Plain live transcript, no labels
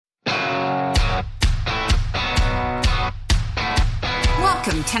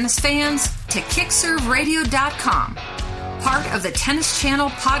Welcome, tennis fans, to KickServeRadio.com, part of the Tennis Channel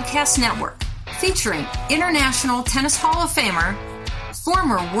Podcast Network, featuring International Tennis Hall of Famer,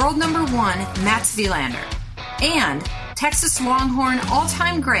 former world number one Mats Wilander, and Texas Longhorn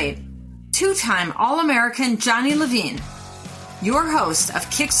all-time great, two-time All-American Johnny Levine. Your host of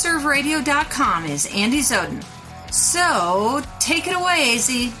KickServeRadio.com is Andy Zoden. So, take it away,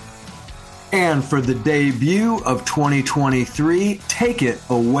 AZ. And for the debut of 2023, take it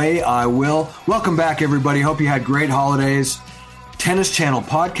away, I will. Welcome back, everybody. Hope you had great holidays. Tennis Channel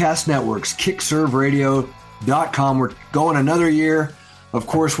Podcast Networks, KickServeRadio.com. We're going another year. Of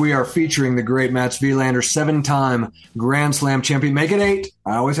course, we are featuring the great Mats Wilander, seven-time Grand Slam champion. Make it 8.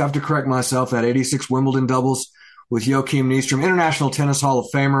 I always have to correct myself. That 86 Wimbledon doubles with Joachim Nystrom, International Tennis Hall of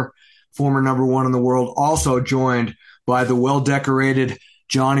Famer, former number one in the world, also joined by the well-decorated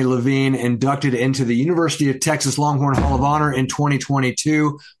Johnny Levine, inducted into the University of Texas Longhorn Hall of Honor in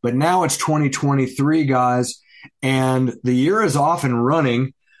 2022. But now it's 2023, guys, and the year is off and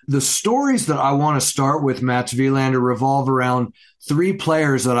running. The stories that I want to start with Mats Wilander revolve around 3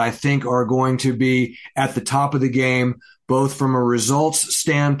 players that I think are going to be at the top of the game, both from a results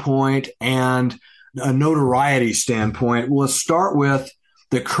standpoint and a notoriety standpoint. We'll start with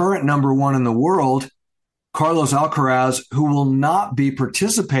the current number one in the world, Carlos Alcaraz, who will not be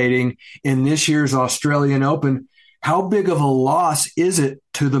participating in this year's Australian Open. How big of a loss is it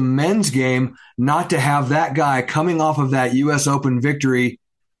to the men's game not to have that guy coming off of that U.S. Open victory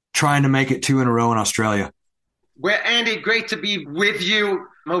trying to make it 2 in a row in Australia? Well, Andy, great to be with you.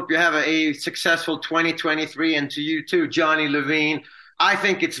 Hope you have a successful 2023, and to you too, Johnny Levine. I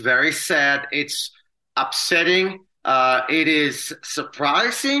think it's very sad. It's upsetting. It is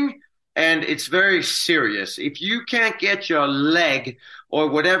surprising. And it's very serious. If you can't get your leg or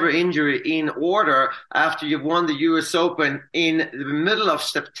whatever injury in order after you've won the U.S. Open in the middle of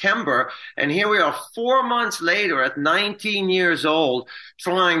September, and here we are 4 months later at 19 years old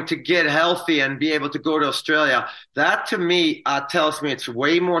trying to get healthy and be able to go to Australia, that to me tells me it's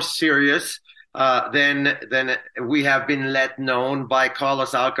way more serious than we have been let known by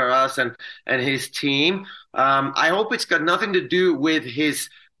Carlos Alcaraz and his team. I hope it's got nothing to do with his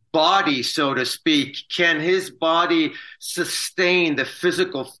body, so to speak. Can his body sustain the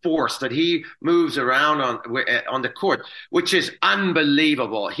physical force that he moves around on the court, which is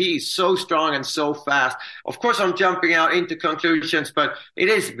unbelievable. He's so strong and so fast. Of course, I'm jumping out into conclusions, but it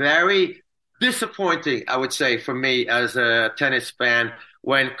is very disappointing, I would say, for me as a tennis fan,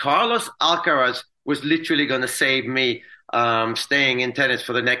 when Carlos Alcaraz was literally going to save me staying in tennis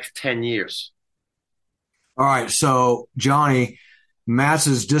for the next 10 years. All right, so Johnny, Mats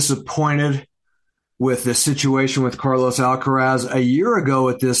is disappointed with the situation with Carlos Alcaraz. A year ago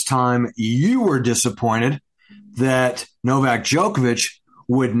at this time, you were disappointed that Novak Djokovic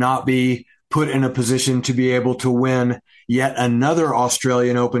would not be put in a position to be able to win yet another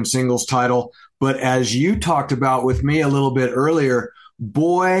Australian Open singles title. But as you talked about with me a little bit earlier,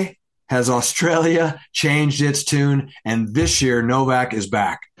 boy, has Australia changed its tune, and this year Novak is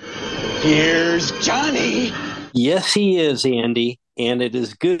back. Here's Johnny. Yes, he is, Andy. And it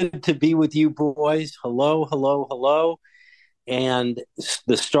is good to be with you boys. Hello, hello, hello. And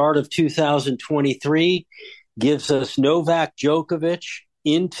the start of 2023 gives us Novak Djokovic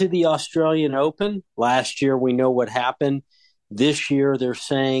into the Australian Open. Last year, we know what happened. This year, they're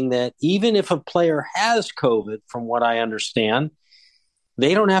saying that even if a player has COVID, from what I understand,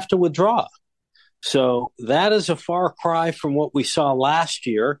 they don't have to withdraw. So that is a far cry from what we saw last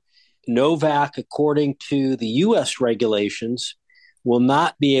year. Novak, according to the U.S. regulations, will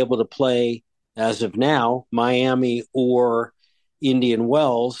not be able to play, as of now, Miami or Indian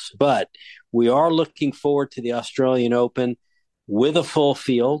Wells, but we are looking forward to the Australian Open with a full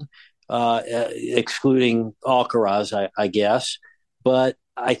field, excluding Alcaraz, I guess. But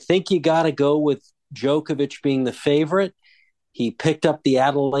I think you got to go with Djokovic being the favorite. He picked up the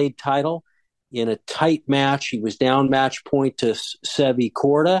Adelaide title in a tight match. He was down match point to Sevi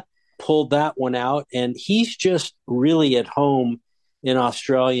Korda, pulled that one out, and he's just really at home in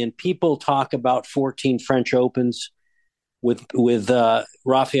Australia. And people talk about 14 French Opens with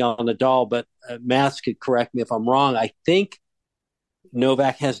Rafael Nadal, but Mats could correct me if I'm wrong. I think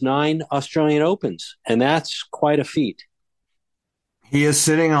Novak has 9 Australian Opens, and that's quite a feat. He is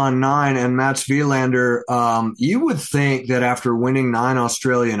sitting on 9, and Mats Wilander, you would think that after winning 9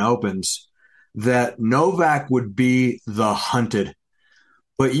 Australian Opens, that Novak would be the hunted.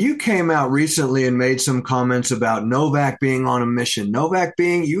 But you came out recently and made some comments about Novak being on a mission. Novak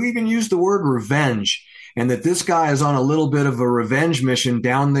being, you even used the word revenge, and that this guy is on a little bit of a revenge mission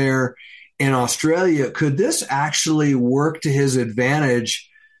down there in Australia, could this actually work to his advantage,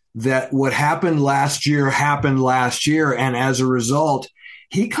 that what happened last year, and as a result,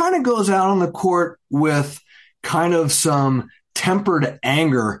 he kind of goes out on the court with kind of some tempered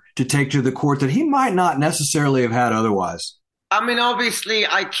anger to take to the court that he might not necessarily have had otherwise? I mean, obviously,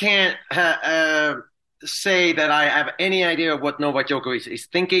 I can't say that I have any idea of what Novak Djokovic is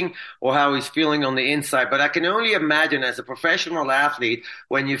thinking or how he's feeling on the inside, but I can only imagine as a professional athlete,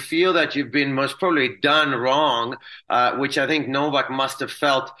 when you feel that you've been most probably done wrong, which I think Novak must have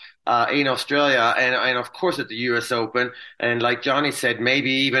felt in Australia and of course at the US Open. And like Johnny said,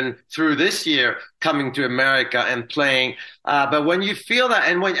 maybe even through this year coming to America and playing. But when you feel that,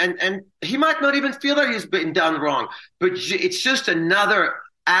 and he might not even feel that he's been done wrong, but it's just another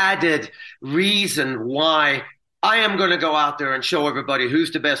added reason why I am going to go out there and show everybody who's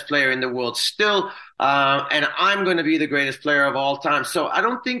the best player in the world still. And I'm going to be the greatest player of all time. So I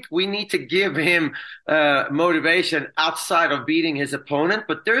don't think we need to give him motivation outside of beating his opponent.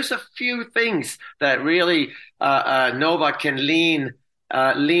 But there's a few things that really Novak can lean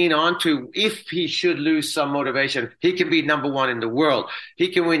onto if he should lose some motivation. He can be number one in the world. He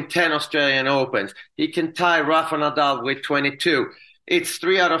can win 10 Australian Opens. He can tie Rafa Nadal with 22. It's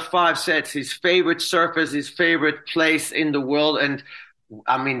 3 out of 5 sets, his favorite surface, his favorite place in the world. And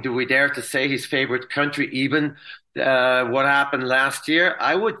I mean, do we dare to say his favorite country, even what happened last year?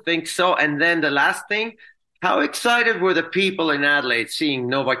 I would think so. And then the last thing, how excited were the people in Adelaide seeing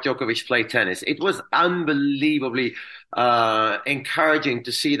Novak Djokovic play tennis? It was unbelievably encouraging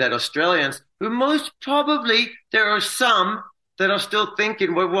to see that Australians, who most probably, there are some that are still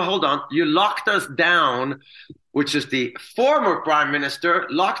thinking, well, hold on, you locked us down, which is the former prime minister,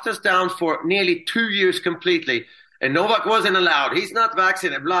 locked us down for nearly 2 years completely. And Novak wasn't allowed. He's not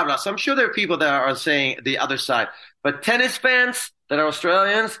vaccinated, blah, blah. So I'm sure there are people that are saying the other side. But tennis fans that are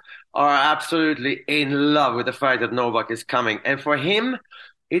Australians are absolutely in love with the fact that Novak is coming. And for him,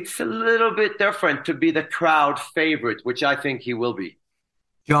 it's a little bit different to be the crowd favorite, which I think he will be.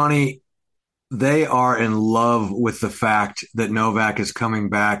 Johnny, they are in love with the fact that Novak is coming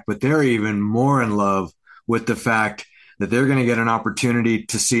back, but they're even more in love with the fact that they're going to get an opportunity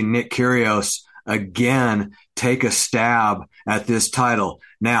to see Nick Kyrgios again take a stab at this title.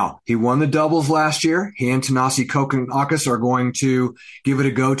 Now, he won the doubles last year. He and Thanasi Kokkinakis are going to give it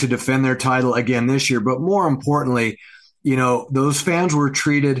a go to defend their title again this year. But more importantly, you know, those fans were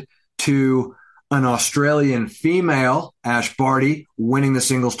treated to an Australian female, Ash Barty, winning the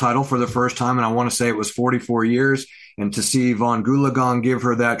singles title for the first time. And I want to say it was 44 years. And to see Yvonne Goolagong give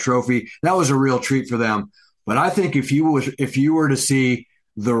her that trophy, that was a real treat for them. But I think if you were to see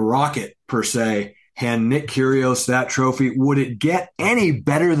the Rocket, per se, hand Nick Kyrgios that trophy, would it get any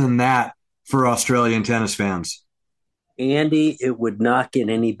better than that for Australian tennis fans? Andy, it would not get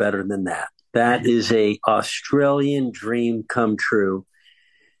any better than that. That is a Australian dream come true.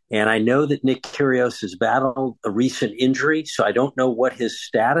 And I know that Nick Kyrgios has battled a recent injury, so I don't know what his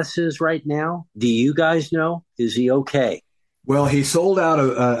status is right now. Do you guys know? Is he okay? Well, he sold out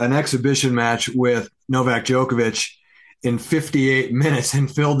an exhibition match with Novak Djokovic in 58 minutes and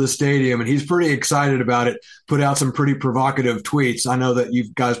filled the stadium, and he's pretty excited about it, put out some pretty provocative tweets. I know that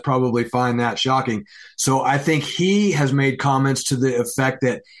you guys probably find that shocking. So I think he has made comments to the effect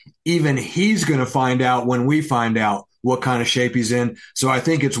that even he's going to find out when we find out what kind of shape he's in. So I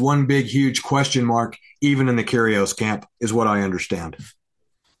think it's one big, huge question mark, even in the Kyrgios camp, is what I understand.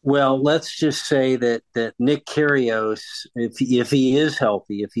 Well, let's just say that Nick Kyrgios, if he is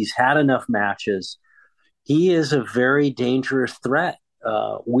healthy, if he's had enough matches, he is a very dangerous threat.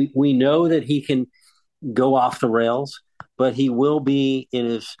 We know that he can go off the rails, but he will be in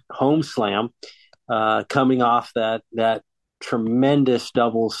his home slam, coming off that tremendous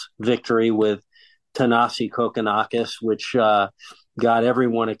doubles victory with Thanasi Kokkinakis, which got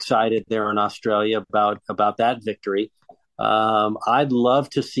everyone excited there in Australia about that victory. I'd love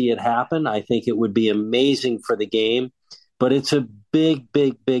to see it happen. I think it would be amazing for the game, but it's a big,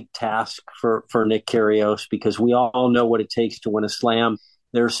 big, big task for Nick Kyrgios because we all know what it takes to win a slam.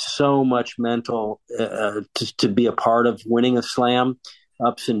 There's so much mental to be a part of winning a slam,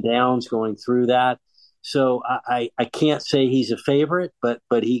 ups and downs going through that. So I can't say he's a favorite, but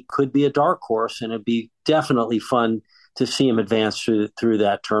he could be a dark horse, and it'd be definitely fun to see him advance through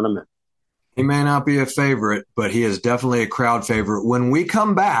that tournament. He may not be a favorite, but he is definitely a crowd favorite. When we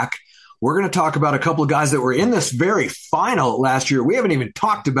come back, we're going to talk about a couple of guys that were in this very final last year. We haven't even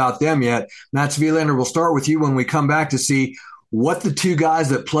talked about them yet. Mats Wilander, we'll start with you when we come back to see what the two guys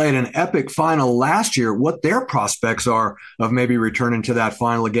that played an epic final last year, what their prospects are of maybe returning to that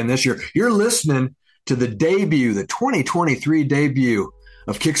final again this year. You're listening to the 2023 debut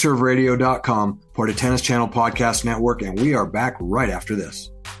of KickServeRadio.com, part of Tennis Channel Podcast Network, and we are back right after this.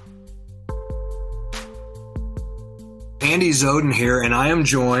 Andy Zoden here, and I am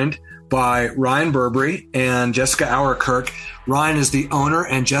joined by Ryan Burberry and Jessica Auerkirk. Ryan is the owner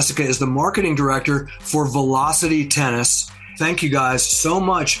and Jessica is the marketing director for Velocity Tennis. Thank you guys so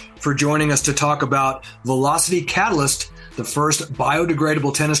much for joining us to talk about Velocity Catalyst, the first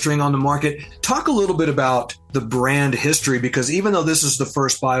biodegradable tennis string on the market. Talk a little bit about the brand history, because even though this is the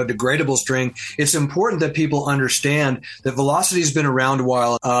first biodegradable string, it's important that people understand that Velocity's been around a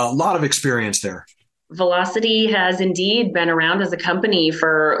while, a lot of experience there. Velocity has indeed been around as a company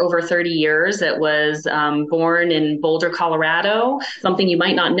for over 30 years. It was born in Boulder, Colorado. Something you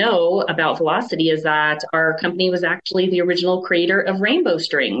might not know about Velocity is that our company was actually the original creator of Rainbow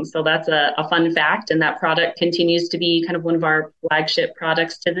Strings. So that's a fun fact, and that product continues to be kind of one of our flagship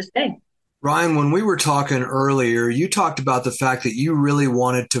products to this day. Ryan, when we were talking earlier, you talked about the fact that you really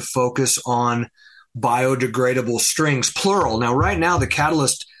wanted to focus on biodegradable strings, plural. Now, right now, the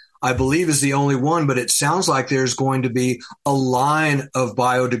Catalyst, I believe, is the only one, but it sounds like there's going to be a line of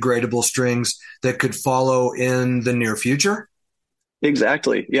biodegradable strings that could follow in the near future.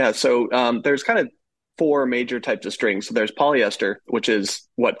 Exactly. Yeah. So there's kind of four major types of strings. So there's polyester, which is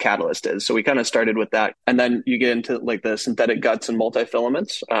what Catalyst is. So we kind of started with that. And then you get into like the synthetic guts and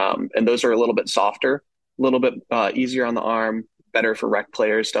multifilaments. And those are a little bit softer, a little bit easier on the arm, better for rec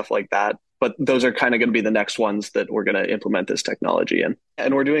players, stuff like that. But those are kind of going to be the next ones that we're going to implement this technology in.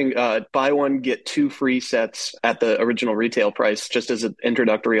 And we're doing buy one, get two free sets at the original retail price, just as an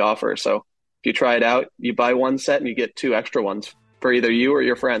introductory offer. So if you try it out, you buy one set and you get two extra ones for either you or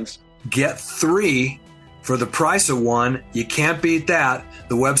your friends. Get three for the price of one. You can't beat that.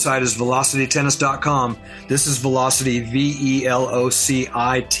 The website is velocitytennis.com. This is Velocity, VELOCITI.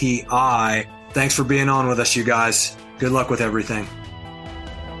 Thanks for being on with us, you guys. Good luck with everything.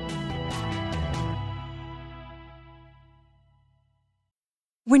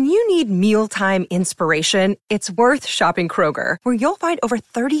 When you need mealtime inspiration, it's worth shopping Kroger, where you'll find over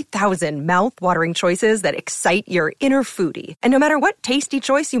 30,000 mouth-watering choices that excite your inner foodie. And no matter what tasty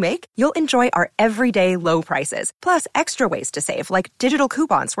choice you make, you'll enjoy our everyday low prices, plus extra ways to save, like digital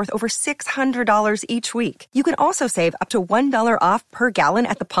coupons worth over $600 each week. You can also save up to $1 off per gallon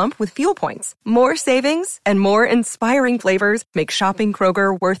at the pump with fuel points. More savings and more inspiring flavors make shopping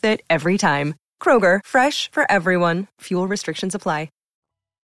Kroger worth it every time. Kroger, fresh for everyone. Fuel restrictions apply.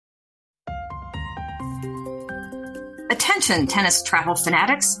 Attention, tennis travel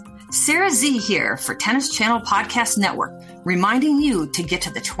fanatics. Sarah Z here for Tennis Channel Podcast Network, reminding you to get to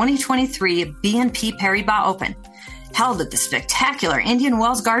the 2023 BNP Paribas Open, held at the spectacular Indian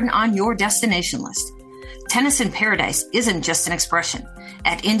Wells Garden on your destination list. Tennis in Paradise isn't just an expression.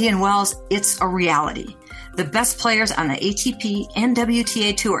 At Indian Wells, it's a reality. The best players on the ATP and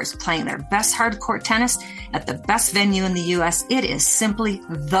WTA tours playing their best hardcourt tennis at the best venue in the U.S. It is simply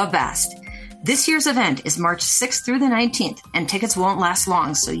the best. This year's event is March 6th through the 19th, and tickets won't last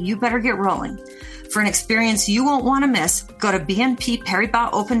long, so you better get rolling. For an experience you won't want to miss, go to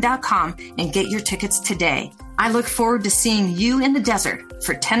bnpparibasopen.com and get your tickets today. I look forward to seeing you in the desert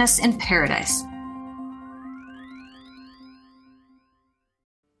for Tennis in Paradise.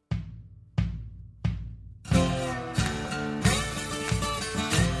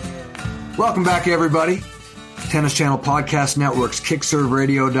 Welcome back, everybody. Tennis Channel Podcast Network's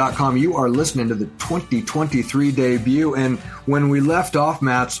KickServeRadio.com. You are listening to the 2023 debut. And when we left off,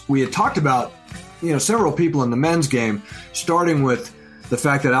 Mats, we had talked about, several people in the men's game, starting with the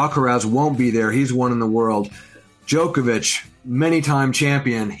fact that Alcaraz won't be there. He's one in the world. Djokovic, many-time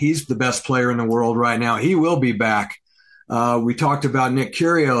champion. He's the best player in the world right now. He will be back. We talked about Nick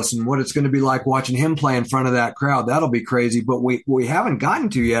Kyrgios and what it's going to be like watching him play in front of that crowd. That'll be crazy. But what we haven't gotten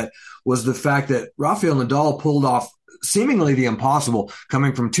to yet was the fact that Rafael Nadal pulled off seemingly the impossible,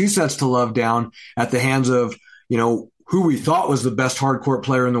 coming from 2-0 down at the hands of, who we thought was the best hardcourt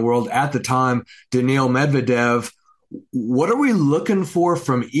player in the world at the time, Daniil Medvedev. What are we looking for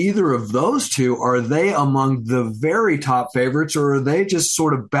from either of those two? Are they among the very top favorites, or are they just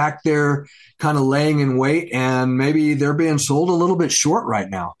sort of back there kind of laying in wait, and maybe they're being sold a little bit short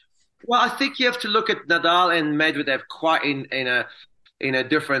right now? Well, I think you have to look at Nadal and Medvedev quite in a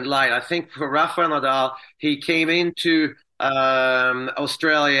different light. I think for Rafael Nadal, he came into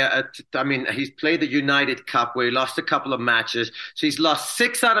Australia. He's played the United Cup where he lost a couple of matches. So he's lost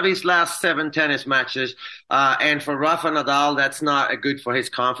 6 out of his last 7 tennis matches. And for Rafa Nadal, that's not good for his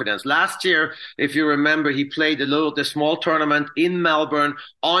confidence. Last year, if you remember, he played the small tournament in Melbourne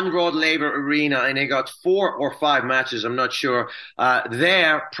on Rod Laver Arena, and he got 4 or 5 matches, I'm not sure.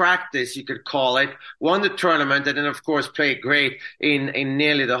 There, practice, you could call it, won the tournament, and then, of course, played great in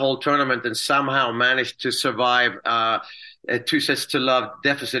nearly the whole tournament and somehow managed to survive a 2-0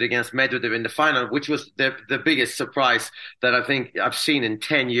 deficit against Medvedev in the final, which was the biggest surprise that I think I've seen in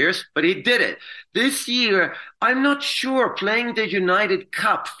 10 years. But he did it. This year, I'm not sure playing the United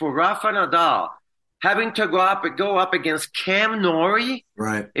Cup for Rafa Nadal, having to go up against Cam Norrie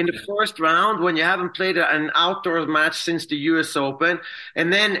in the first round when you haven't played an outdoor match since the US Open,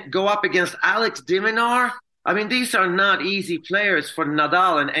 and then go up against Alex de Minaur. I mean, these are not easy players for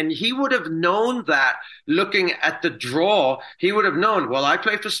Nadal, and he would have known that looking at the draw. He would have known, well, I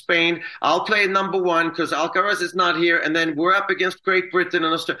play for Spain. I'll play number 1 because Alcaraz is not here, and then we're up against Great Britain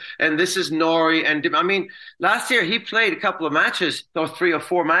and Australia, and this is Norrie. And last year he played a couple of matches, or 3 or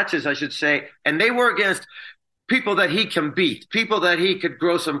 4 matches, I should say, and they were against people that he can beat, people that he could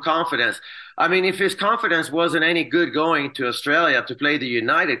grow some confidence. I mean, if his confidence wasn't any good going to Australia to play the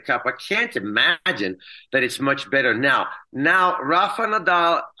United Cup, I can't imagine that it's much better now. Now, Rafa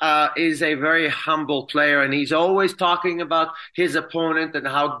Nadal is a very humble player, and he's always talking about his opponent and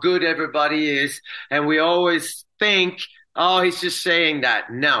how good everybody is. And we always think, oh, he's just saying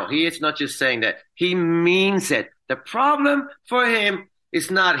that. No, he is not just saying that. He means it. The problem for him is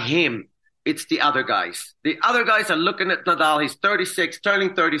not him. It's the other guys. The other guys are looking at Nadal. He's 36,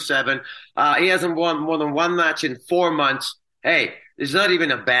 turning 37. He hasn't won more than 1 match in 4 months. Hey, it's not even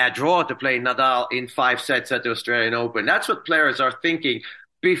a bad draw to play Nadal in 5 sets at the Australian Open. That's what players are thinking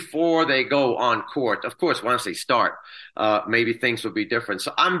before they go on court. Of course, once they start, maybe things will be different.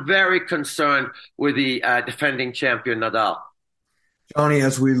 So I'm very concerned with the defending champion Nadal. Johnny,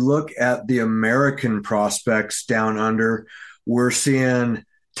 as we look at the American prospects down under, we're seeing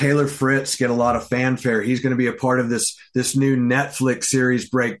Taylor Fritz get a lot of fanfare. He's going to be a part of this new Netflix series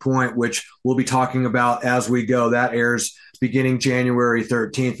Breakpoint, which we'll be talking about as we go. That airs beginning January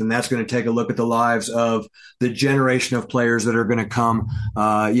 13th, and that's going to take a look at the lives of the generation of players that are going to come,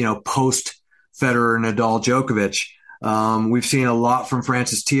 post Federer, Nadal, Djokovic. We've seen a lot from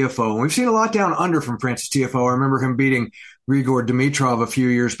Frances Tiafoe, and we've seen a lot down under from Frances Tiafoe. I remember him beating Grigor Dimitrov a few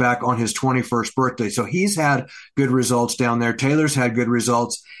years back on his 21st birthday. So he's had good results down there. Taylor's had good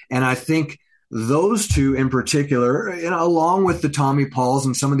results. And I think those two in particular, along with the Tommy Pauls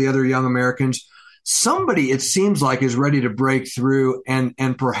and some of the other young Americans, somebody, it seems like, is ready to break through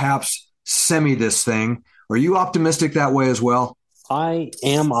and perhaps semi this thing. Are you optimistic that way as well? I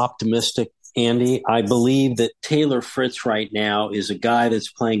am optimistic, Andy. I believe that Taylor Fritz right now is a guy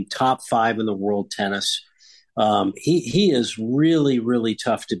that's playing top 5 in the world tennis. He is really, really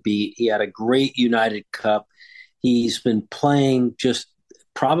tough to beat. He had a great United Cup. He's been playing just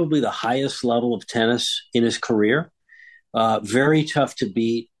probably the highest level of tennis in his career. Very tough to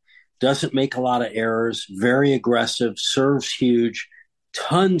beat. Doesn't make a lot of errors. Very aggressive. Serves huge.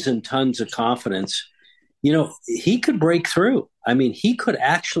 Tons and tons of confidence. He could break through. I mean, he could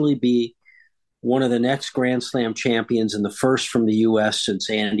actually be one of the next Grand Slam champions and the first from the U.S. since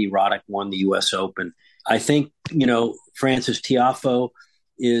Andy Roddick won the U.S. Open. I think, Frances Tiafoe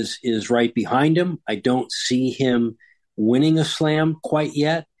is right behind him. I don't see him winning a slam quite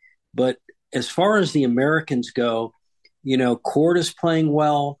yet. But as far as the Americans go, Court is playing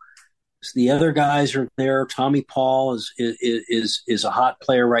well. The other guys are there. Tommy Paul is a hot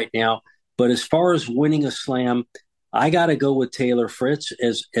player right now. But as far as winning a slam, I got to go with Taylor Fritz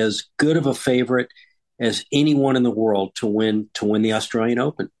as good of a favorite as anyone in the world to win the Australian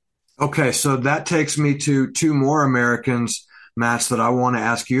Open. Okay, so that takes me to 2 more Americans, Mats, that I want to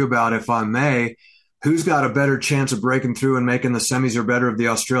ask you about, if I may. Who's got a better chance of breaking through and making the semis or better of the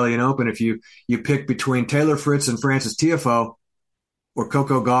Australian Open if you pick between Taylor Fritz and Frances Tiafoe, or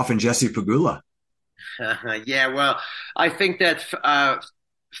Coco Gauff and Jessie Pegula? Yeah, well, I think that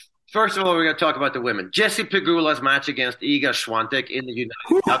first of all, we're going to talk about the women. Jessie Pegula's match against Iga Swiatek in the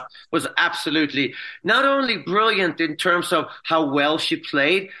United Cup was absolutely not only brilliant in terms of how well she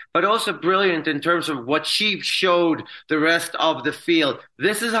played, but also brilliant in terms of what she showed the rest of the field.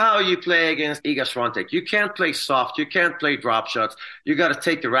 This is how you play against Iga Swiatek. You can't play soft. You can't play drop shots. You got to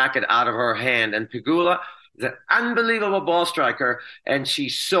take the racket out of her hand. And Pegula is an unbelievable ball striker, and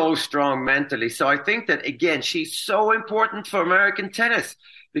she's so strong mentally. So I think that, again, she's so important for American tennis,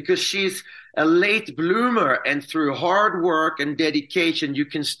 because she's a late bloomer, and through hard work and dedication, you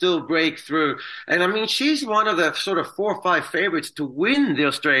can still break through. And I mean, she's one of the sort of 4 or 5 favorites to win the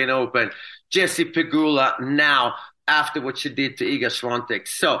Australian Open, Jessie Pegula, now after what she did to Iga Swiatek.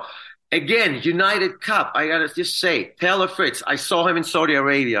 So again, United Cup, I got to just say, Taylor Fritz, I saw him in Saudi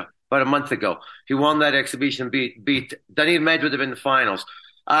Arabia about a month ago. He won that exhibition, beat Daniil Medvedev in the finals.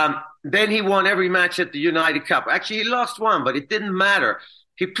 Then he won every match at the United Cup. Actually, he lost one, but it didn't matter.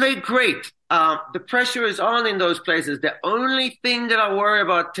 He played great. The pressure is on in those places. The only thing that I worry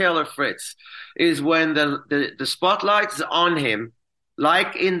about Taylor Fritz is when the spotlight is on him,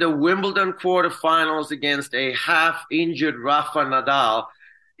 like in the Wimbledon quarterfinals against a half-injured Rafa Nadal.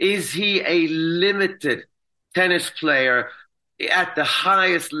 Is he a limited tennis player at the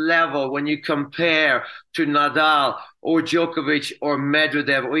highest level when you compare to Nadal or Djokovic or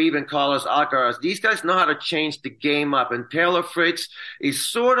Medvedev or even Carlos Alcaraz? These guys know how to change the game up. And Taylor Fritz is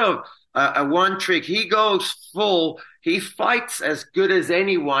sort of a one trick. He goes full. He fights as good as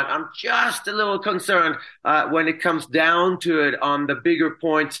anyone. I'm just a little concerned when it comes down to it on the bigger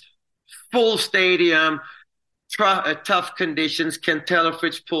points. Full stadium, tough conditions. Can Taylor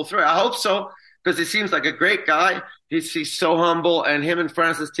Fritz pull through? I hope so, because he seems like a great guy. He's so humble, and him and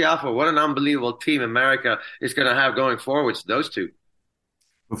Frances Tiafoe, what an unbelievable team America is going to have going forwards, those two.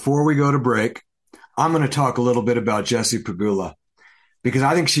 Before we go to break, I'm going to talk a little bit about Jessie Pegula, because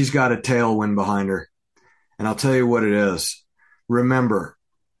I think she's got a tailwind behind her. And I'll tell you what it is. Remember,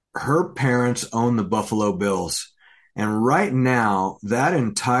 her parents own the Buffalo Bills. And right now, that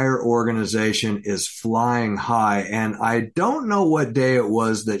entire organization is flying high. And I don't know what day it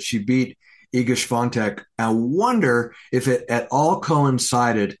was that she beat Iga Swiatek. I wonder if it at all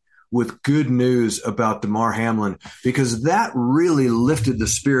coincided with good news about Damar Hamlin, because that really lifted the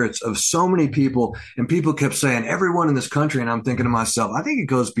spirits of so many people. And people kept saying, everyone in this country. And I'm thinking to myself, I think it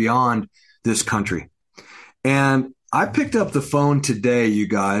goes beyond this country. And I picked up the phone today, you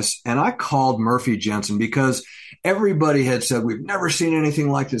guys, and I called Murphy Jensen, because everybody had said, we've never seen anything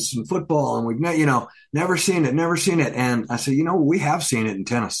like this in football, and we've never seen it. And I said, we have seen it in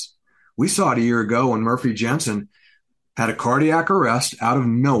tennis. We saw it a year ago when Murphy Jensen had a cardiac arrest out of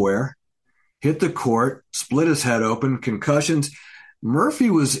nowhere, hit the court, split his head open, concussions. Murphy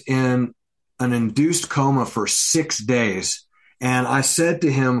was in an induced coma for 6 days. And I said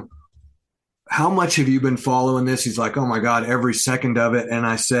to him, how much have you been following this? He's like, oh my God, every second of it. And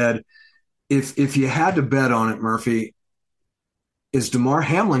I said, if you had to bet on it, Murphy, is Damar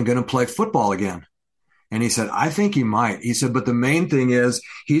Hamlin going to play football again? And he said, I think he might. He said, but the main thing is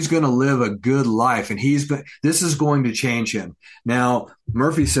he's going to live a good life, and this is going to change him. Now,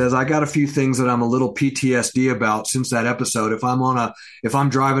 Murphy says, I got a few things that I'm a little PTSD about since that episode. If I'm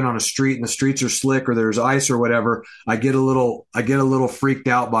driving on a street and the streets are slick or there's ice or whatever, I get a little freaked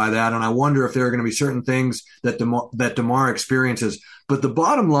out by that. And I wonder if there are going to be certain things that Damar experiences. But the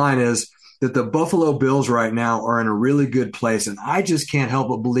bottom line is that the Buffalo Bills right now are in a really good place. And I just can't help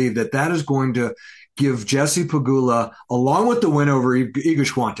but believe that is going to give Jessie Pegula, along with the win over Iga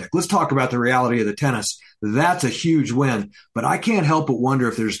Swiatek. Let's talk about the reality of the tennis. That's a huge win. But I can't help but wonder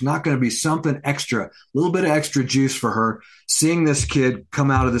if there's not going to be something extra, a little bit of extra juice for her, seeing this kid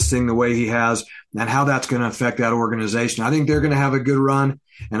come out of this thing the way he has, and how that's going to affect that organization. I think they're going to have a good run,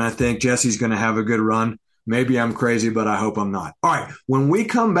 and I think Jessie's going to have a good run. Maybe I'm crazy, but I hope I'm not. All right, when we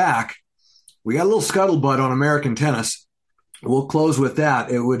come back, we got a little scuttlebutt on American tennis. We'll close with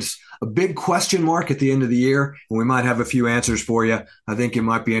that. It was a big question mark at the end of the year, and we might have a few answers for you. I think you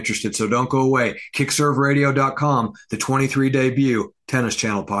might be interested, so don't go away. KickServeRadio.com, the 23 debut Tennis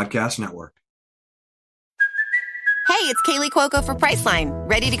Channel Podcast Network. Hey, it's Kaylee Cuoco for Priceline.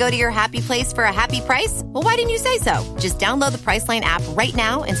 Ready to go to your happy place for a happy price? Well, why didn't you say so? Just download the Priceline app right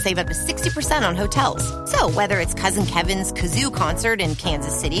now and save up to 60% on hotels. So whether it's Cousin Kevin's Kazoo Concert in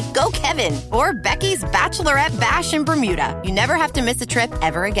Kansas City, go Kevin, or Becky's Bachelorette Bash in Bermuda, you never have to miss a trip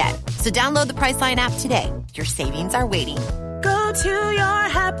ever again. So download the Priceline app today. Your savings are waiting. Go to your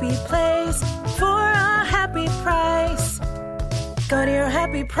happy place for a happy price. Go to your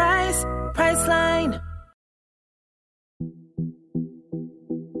happy price, Priceline.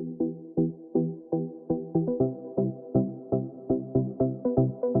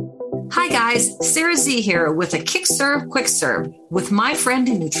 Hi guys, Sarah Z here with a Kick Serve Quick Serve with my friend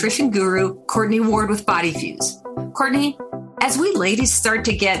and nutrition guru, Courtney Ward with Body Fuse. Courtney, as we ladies start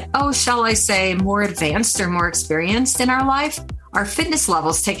to get, shall I say, more advanced or more experienced in our life, our fitness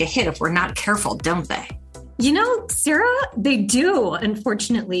levels take a hit if we're not careful, don't they? Sarah, they do,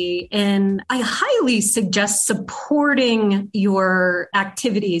 unfortunately. And I highly suggest supporting your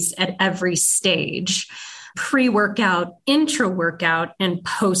activities at every stage. pre-workout, intra-workout, and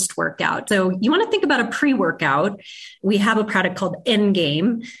post-workout. So you want to think about a pre-workout. We have a product called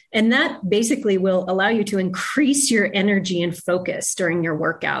Endgame, and that basically will allow you to increase your energy and focus during your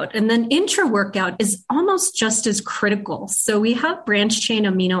workout. And then intra-workout is almost just as critical. So we have branched-chain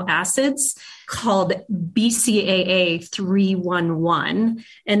amino acids called BCAA 311.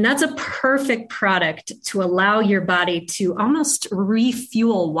 And that's a perfect product to allow your body to almost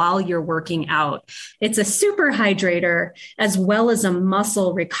refuel while you're working out. It's a super hydrator as well as a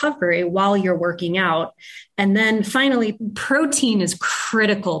muscle recovery while you're working out. And then finally, protein is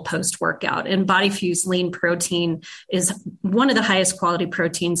critical post-workout, and BodyFuse Lean Protein is one of the highest quality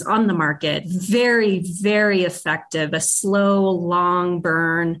proteins on the market. Very, very effective, a slow, long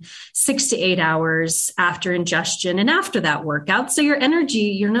burn, 6 to 8 hours after ingestion and after that workout. So your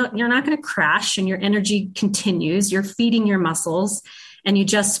energy, you're not going to crash, and your energy continues. You're feeding your muscles, and you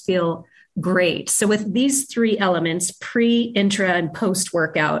just feel great. So with these three elements, pre, intra, and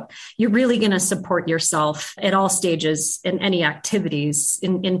post-workout, you're really going to support yourself at all stages in any activities,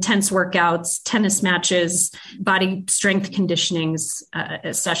 in intense workouts, tennis matches, body strength conditionings,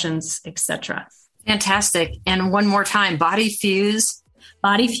 sessions, etc. Fantastic. And one more time, BodyFuse.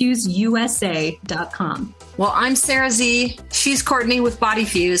 BodyFuseUSA.com. Well, I'm Sarah Z. She's Courtney with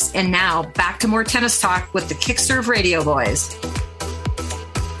BodyFuse. And now back to more tennis talk with the Kickserve Radio Boys.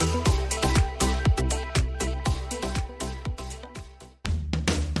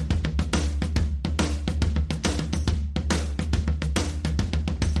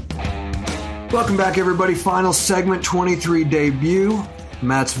 Welcome back, everybody. Final segment, 23 debut.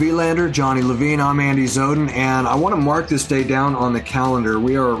 Mats Wilander, Johnny Levine. I'm Andy Zoden, and I want to mark this day down on the calendar.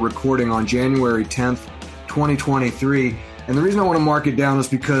 We are recording on January 10th, 2023. And the reason I want to mark it down is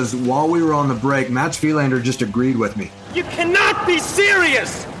because while we were on the break, Mats Wilander just agreed with me. You cannot be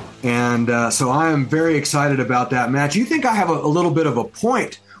serious! And so I am very excited about that match. You think I have a little bit of a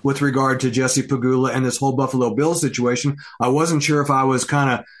point with regard to Jesse Pegula and this whole Buffalo Bills situation. I wasn't sure if I was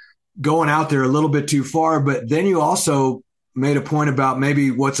kind of going out there a little bit too far, but then you also made a point about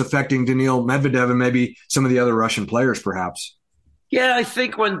maybe what's affecting Daniil Medvedev and maybe some of the other Russian players, perhaps. Yeah, I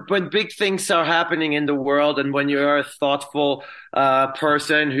think when big things are happening in the world, and when you're a thoughtful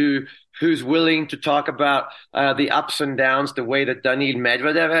person who's willing to talk about the ups and downs the way that Daniil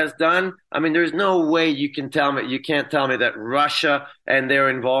Medvedev has done, I mean, there's no way you can't tell me that Russia and their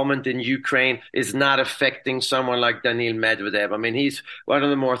involvement in Ukraine is not affecting someone like Daniil Medvedev. I mean, he's one of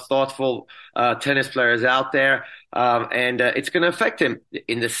the more thoughtful tennis players out there. And it's going to affect him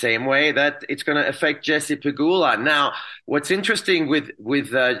in the same way that it's going to affect Jesse Pegula. Now, what's interesting with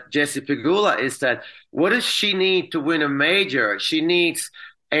Jesse Pegula is that what does she need to win a major? She needs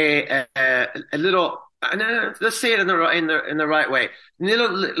a little, let's say it in the right way,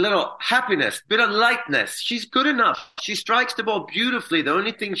 little happiness, bit of lightness. She's good enough. She strikes the ball beautifully. The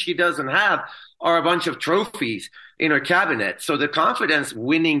only thing she doesn't have are a bunch of trophies in her cabinet. So the confidence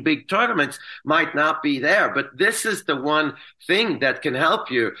winning big tournaments might not be there, but this is the one thing that can help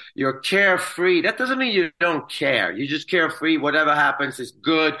you. You're carefree. That doesn't mean you don't care. You're just carefree. Whatever happens is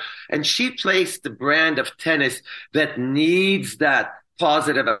good. And she plays the brand of tennis that needs that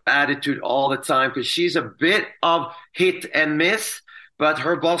positive attitude all the time, because she's a bit of hit and miss, but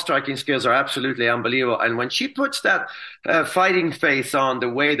her ball striking skills are absolutely unbelievable. And when she puts that fighting face on the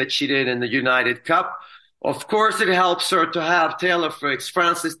way that she did in the United Cup, of course it helps her to have Taylor Fritz,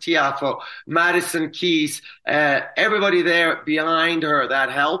 Frances Tiafoe, Madison Keys, everybody there behind her.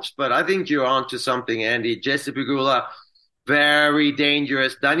 That helps. But I think you're onto something, Andy. Jesse Pegula, very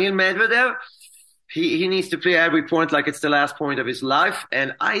dangerous. Daniil Medvedev, he needs to play every point like it's the last point of his life.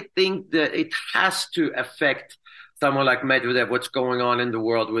 And I think that it has to affect someone like Medvedev, what's going on in the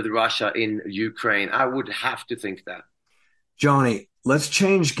world with Russia in Ukraine. I would have to think that. Johnny, let's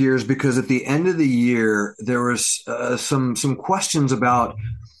change gears, because at the end of the year, there was some questions about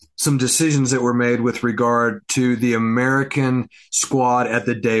some decisions that were made with regard to the American squad at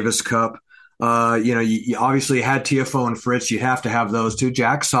the Davis Cup. You obviously had Tiafoe and Fritz. You have to have those two.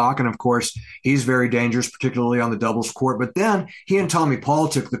 Jack Sock, and of course, he's very dangerous, particularly on the doubles court. But then he and Tommy Paul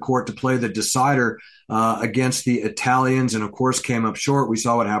took the court to play the decider against the Italians, and of course came up short. We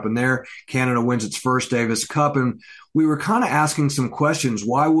saw what happened there. Canada wins its first Davis Cup, and we were kind of asking some questions.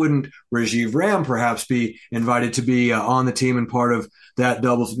 Why wouldn't Rajiv Ram perhaps be invited to be on the team and part of that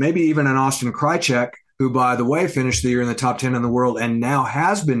doubles? Maybe even an Austin Krajicek, who, by the way, finished the year in the top 10 in the world and now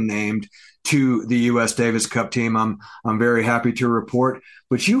has been named to the U.S. Davis Cup team. I'm very happy to report.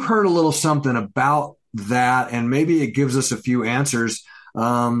 But you heard a little something about that, and maybe it gives us a few answers.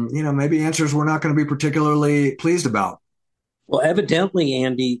 Maybe answers we're not going to be particularly pleased about. Well, evidently,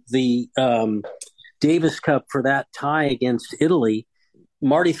 Andy, the Davis Cup for that tie against Italy,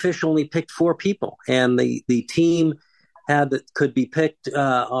 Marty Fish only picked 4 people, and the team that could be picked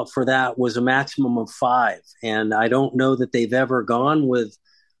for that was a maximum of 5. And I don't know that they've ever gone with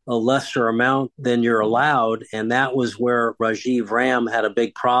a lesser amount than you're allowed. And that was where Rajiv Ram had a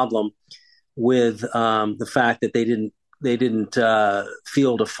big problem with the fact that they didn't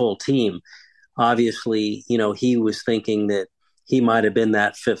field a full team. Obviously, he was thinking that he might have been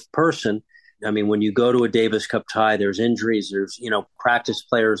that 5th person. I mean, when you go to a Davis Cup tie, there's injuries, there's, practice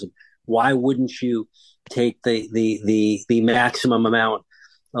players. And why wouldn't you take the maximum amount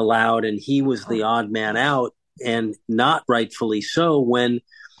allowed? And he was the odd man out, and not rightfully so, when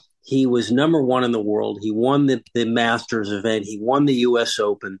he was number 1 in the world. He won the Masters event. He won the U.S.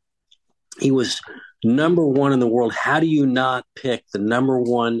 Open. He was number 1 in the world. How do you not pick the number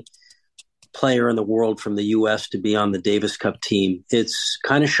 1 player in the world from the U.S. to be on the Davis Cup team? It's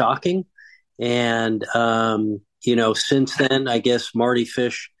kind of shocking. And, since then, I guess Marty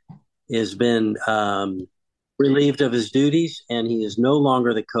Fish has been relieved of his duties, and he is no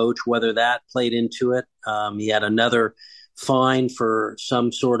longer the coach. Whether that played into it, he had another fine for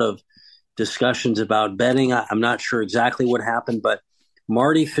some sort of discussions about betting. I'm not sure exactly what happened, but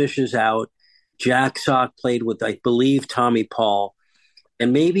Marty Fish is out. Jack Sock played with, I believe, Tommy Paul.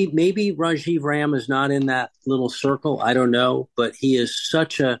 And maybe Rajiv Ram is not in that little circle. I don't know, but he is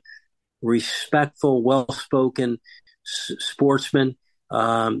such a respectful, well-spoken sportsman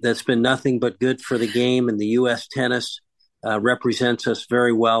that's been nothing but good for the game, and the U.S. tennis represents us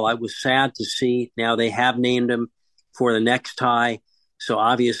very well. I was sad to see now they have named him for the next tie. So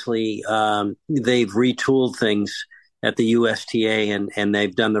obviously they've retooled things at the USTA, and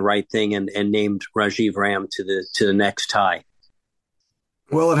they've done the right thing and named Rajiv Ram to the next tie.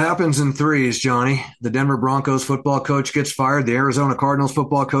 Well, it happens in threes, Johnny. The Denver Broncos football coach gets fired. The Arizona Cardinals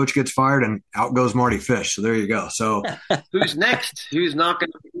football coach gets fired, and out goes Marty Fish. So there you go. So who's next? Who's not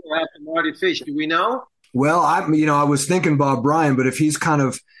going to be after Marty Fish? Do we know? Well, I was thinking Bob Bryan, but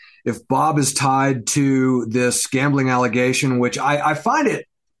if Bob is tied to this gambling allegation, which I find it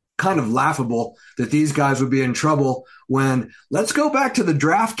kind of laughable that these guys would be in trouble when, let's go back to the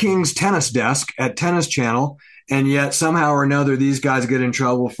DraftKings tennis desk at Tennis Channel. And yet somehow or another, these guys get in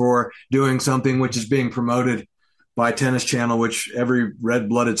trouble for doing something which is being promoted by Tennis Channel, which every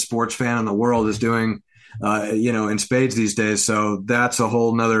red-blooded sports fan in the world is doing, in spades these days. So that's a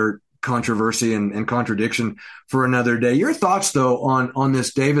whole nother controversy and contradiction for another day. Your thoughts, though, on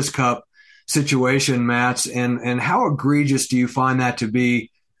this Davis Cup situation, Mats, and how egregious do you find that to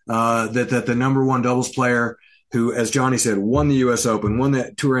be, that the number 1 doubles player who, as Johnny said, won the U.S. Open, won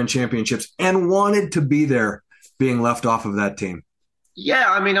the Tour and Championships, and wanted to be there, being left off of that team?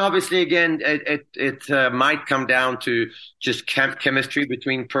 Yeah, I mean, obviously, again, it might come down to just chemistry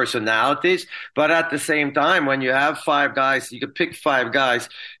between personalities. But at the same time, when you have 5 guys, you can pick 5 guys.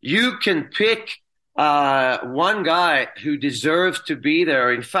 You can pick one guy who deserves to be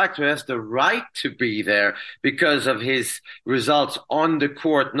there, in fact, who has the right to be there because of his results on the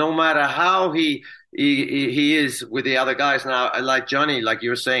court, no matter how he is with the other guys. Now, like Johnny, like you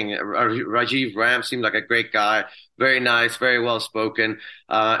were saying, Rajiv Ram seemed like a great guy, very nice, very well spoken.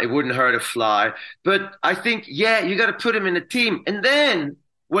 It wouldn't hurt a fly. But I think, you got to put him in a team. And then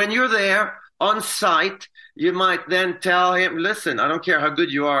when you're there on site, you might then tell him, listen, I don't care how good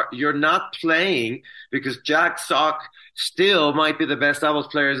you are, you're not playing, because Jack Sock still might be the best doubles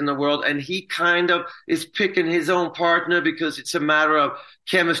players in the world. And he kind of is picking his own partner because it's a matter of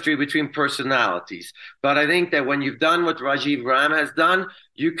chemistry between personalities. But I think that when you've done what Rajiv Ram has done,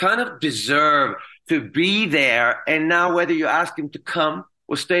 you kind of deserve to be there. And now whether you ask him to come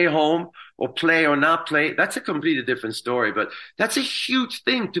or stay home or play or not play, that's a completely different story. But that's a huge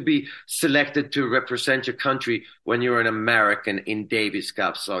thing to be selected to represent your country when you're an American in Davis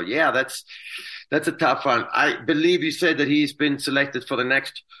Cup. So yeah, that's a tough one. I believe you said that he's been selected for the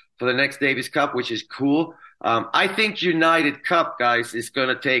next Davis Cup, which is cool. I think United Cup, guys, is going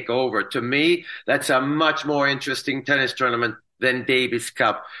to take over. To me, that's a much more interesting tennis tournament than Davis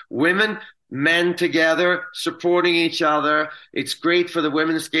Cup. Women, men together, supporting each other. It's great for the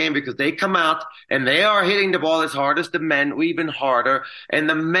women's game because they come out and they are hitting the ball as hard as the men, or even harder. And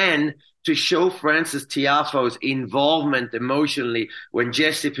the men, to show Frances Tiafoe's involvement emotionally when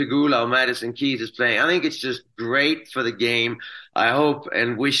Jessie Pegula or Madison Keys is playing, I think it's just great for the game. I hope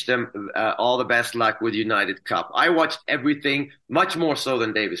and wish them all the best luck with United Cup. I watched everything, much more so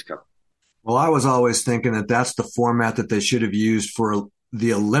than Davis Cup. Well, I was always thinking that that's the format that they should have used for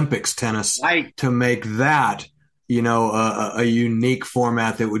the Olympics tennis, right, to make that, a unique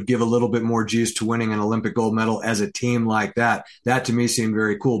format that would give a little bit more juice to winning an Olympic gold medal as a team like that. That to me seemed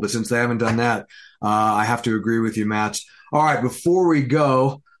very cool. But since they haven't done that, I have to agree with you, Mats. All right, before we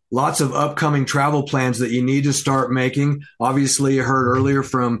go, lots of upcoming travel plans that you need to start making. Obviously, you heard earlier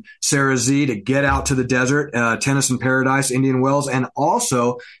from Sarah Z to get out to the desert, Tennis in Paradise, Indian Wells, and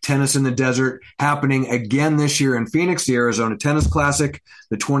also Tennis in the Desert happening again this year in Phoenix, the Arizona Tennis Classic,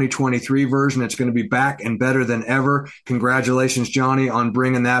 the 2023 version. It's going to be back and better than ever. Congratulations, Johnny, on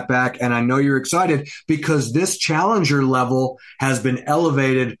bringing that back. And I know you're excited because this challenger level has been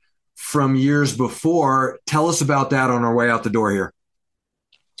elevated from years before. Tell us about that on our way out the door here.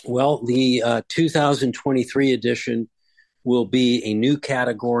 Well, the 2023 edition will be a new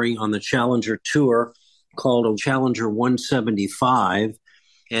category on the Challenger Tour called a Challenger 175.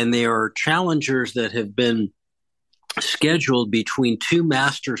 And they are challengers that have been scheduled between two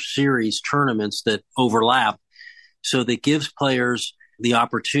Master Series tournaments that overlap. So that gives players the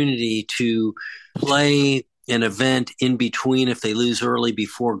opportunity to play an event in between if they lose early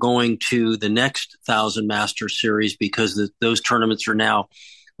before going to the next 1,000 Master Series, because those tournaments are now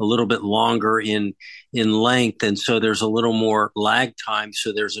a little bit longer in length. And so there's a little more lag time.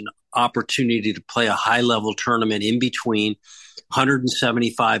 So there's an opportunity to play a high level tournament in between.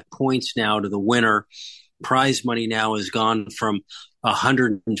 175 points now to the winner. Prize money now has gone from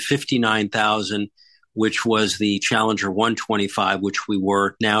 159,000, which was the Challenger 125, which we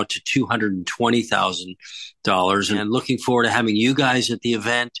were, now to $220,000. And looking forward to having you guys at the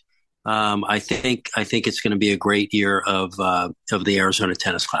event. I think it's going to be a great year of the Arizona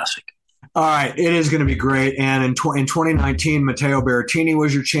Tennis Classic. All right, it is going to be great. And in 2019, Matteo Berrettini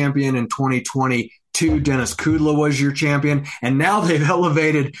was your champion. In 2022, Denis Kudla was your champion. And now they've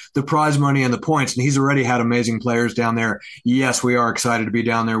elevated the prize money and the points, and he's already had amazing players down there. Yes, we are excited to be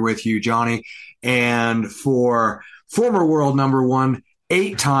down there with you, Johnny. And for former world number one,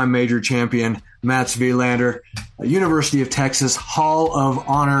 8-time major champion, Mats Wilander, University of Texas Hall of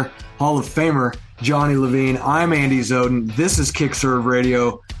Honor, Hall of Famer, Johnny Levine. I'm Andy Zoden. This is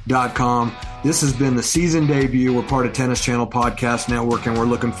KickServeRadio.com. This has been the season debut. We're part of Tennis Channel Podcast Network, and we're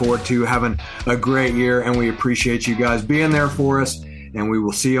looking forward to having a great year, and we appreciate you guys being there for us, and we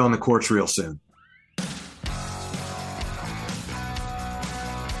will see you on the courts real soon.